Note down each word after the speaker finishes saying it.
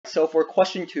so for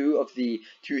question 2 of the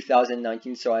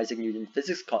 2019 Sir Isaac Newton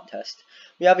Physics Contest,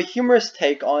 we have a humorous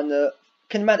take on the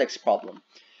kinematics problem.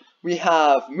 We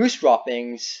have moose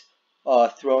droppings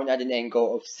thrown at an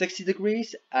angle of 60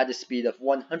 degrees at a speed of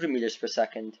 100 meters per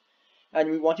second,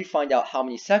 and we want to find out how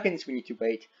many seconds we need to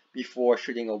wait before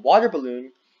shooting a water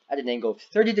balloon at an angle of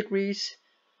 30 degrees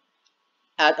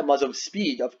at a muzzle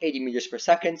speed of 80 meters per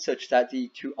second, such that the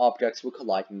two objects will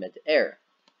collide in mid-air.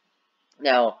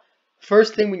 Now,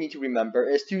 first thing we need to remember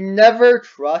is to never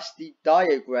trust the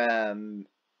diagram.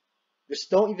 Just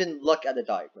don't even look at the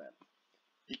diagram,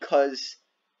 because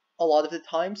a lot of the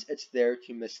times it's there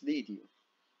to mislead you.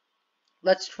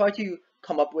 Let's try to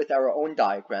come up with our own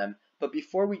diagram, but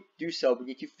before we do so, we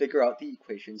need to figure out the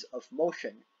equations of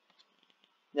motion.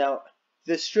 Now,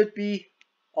 this should be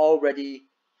already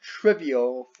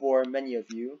trivial for many of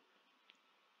you,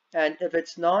 and if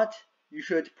it's not, you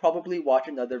should probably watch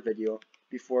another video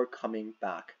before coming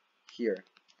back here.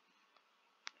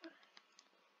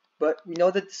 But we know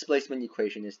the displacement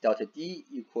equation is delta D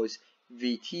equals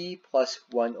Vt plus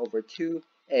 1 over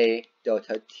 2a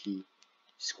delta t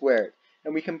squared.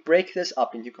 And we can break this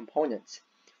up into components.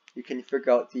 You can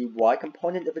figure out the y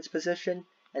component of its position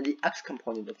and the x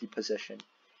component of the position.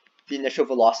 The initial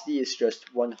velocity is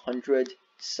just 100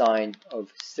 sine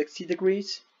of 60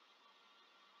 degrees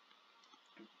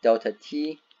delta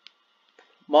t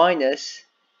minus,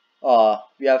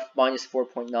 we have minus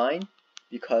 4.9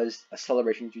 because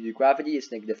acceleration due to gravity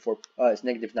is negative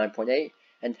 9.8,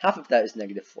 and half of that is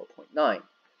negative 4.9.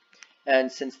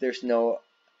 And since there's no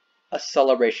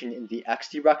acceleration in the x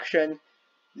direction,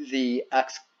 the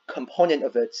x component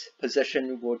of its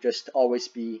position will just always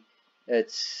be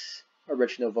its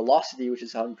original velocity, which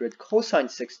is 100 cosine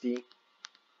 60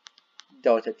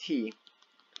 delta t.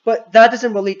 But that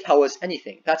doesn't really tell us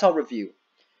anything. That's our review.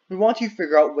 We want to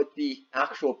figure out what the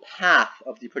actual path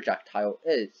of the projectile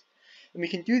is. And we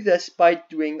can do this by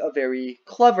doing a very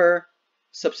clever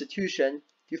substitution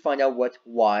to find out what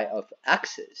y of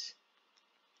x is.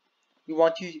 We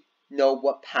want to know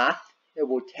what path it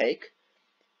will take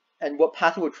and what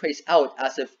path it will trace out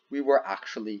as if we were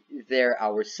actually there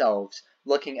ourselves,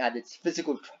 looking at its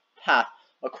physical path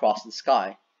across the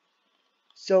sky.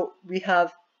 So we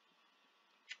have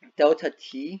delta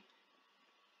t.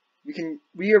 We can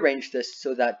rearrange this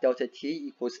so that delta t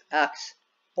equals x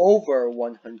over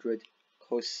 100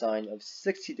 cosine of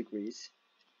 60 degrees.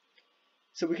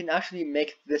 So we can actually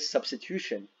make this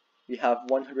substitution. We have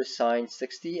 100 sine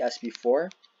 60 as before,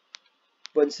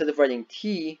 but instead of writing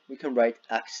t, we can write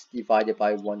x divided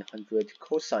by 100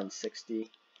 cosine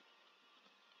 60.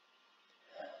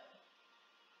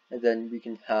 And then we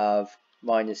can have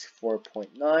minus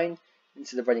 4.9.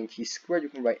 Instead of writing t squared, we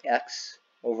can write x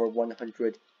over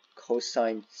 100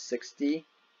 cosine 60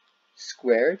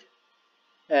 squared.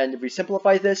 And if we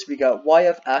simplify this, we got y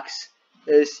of x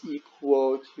is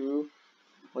equal to,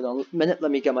 hold on a minute,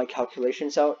 let me get my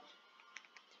calculations out.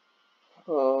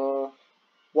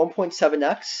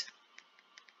 1.7x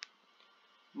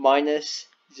minus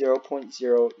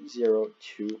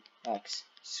 0.002x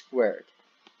squared.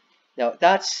 Now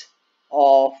that's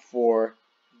all for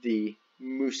the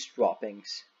moose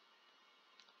droppings.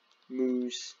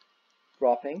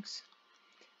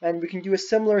 And we can do a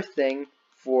similar thing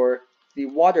for the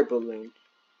water balloon.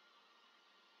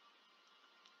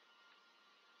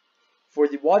 For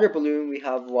the water balloon, we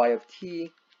have y of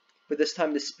t, but this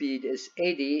time the speed is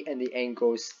 80 and the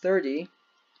angle is 30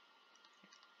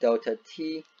 delta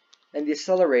t, and the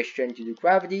acceleration due to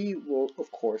gravity will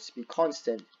of course be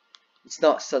constant. It's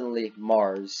not suddenly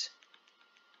Mars.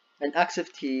 And x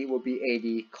of t will be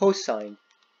 80 cosine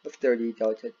of 30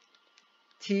 delta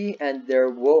t, and there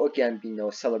will again be no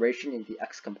acceleration in the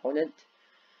x component.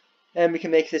 And we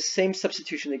can make this same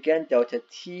substitution again. Delta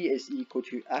t is equal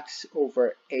to x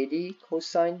over 80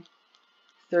 cosine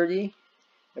 30,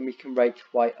 and we can write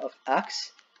y of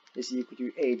x is equal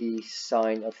to 80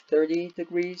 sine of 30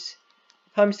 degrees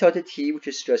times delta t, which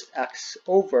is just x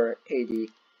over 80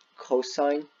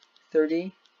 cosine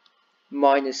 30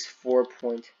 minus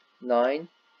 4.9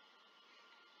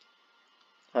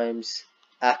 times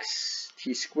x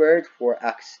t squared, for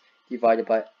x divided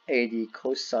by 80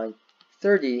 cosine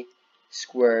 30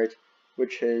 squared,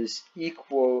 which is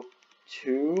equal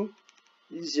to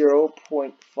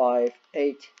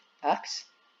 0.58x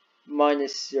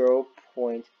minus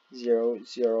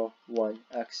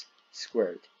 0.001x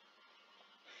squared.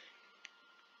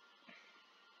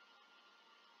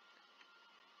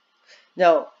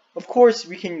 Now, of course,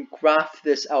 we can graph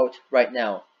this out right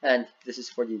now, and this is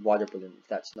for the water balloon, if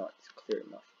that's not clear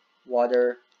enough.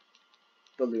 Water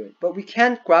balloon. But we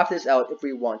can graph this out if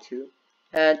we want to.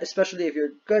 and especially if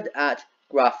you're good at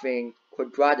graphing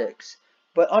quadratics.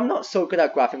 But I'm not so good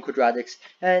at graphing quadratics,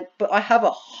 but I have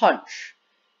a hunch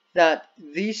that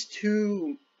these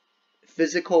two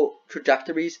physical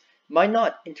trajectories might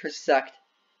not intersect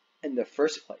in the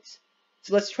first place.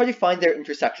 So let's try to find their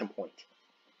intersection point.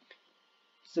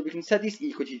 So we can set these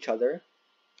equal to each other.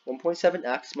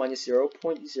 1.7x minus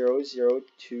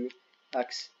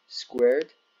 0.002x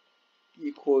squared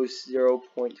equals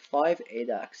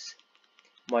 0.58x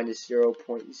minus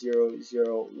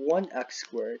 0.001x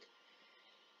squared.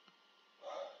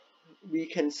 We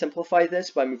can simplify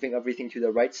this by moving everything to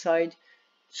the right side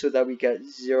so that we get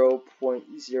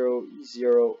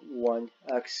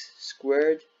 0.001x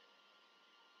squared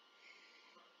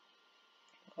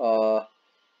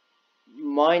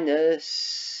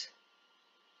minus,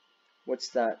 what's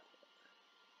that,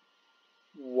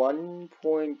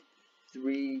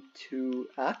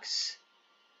 1.32x,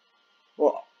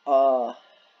 well,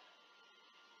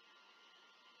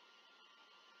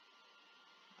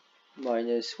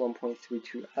 minus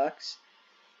 1.32x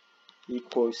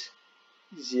equals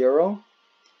 0.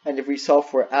 And if we solve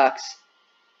for x,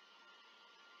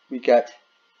 we get,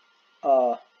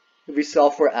 if we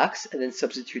solve for x and then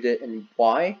substitute it in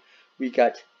y, we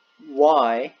get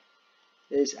y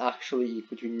is actually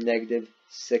equal to negative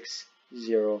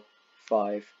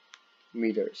 605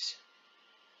 meters.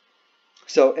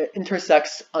 So it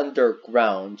intersects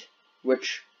underground,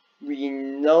 which we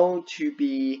know to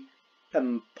be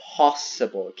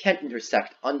impossible. It can't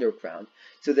intersect underground,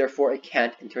 so therefore it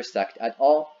can't intersect at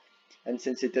all. And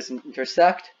since it doesn't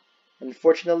intersect,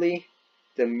 unfortunately,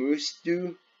 the moose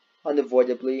dew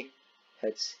unavoidably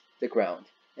hits the ground,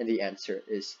 and the answer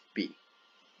is B.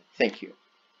 Thank you.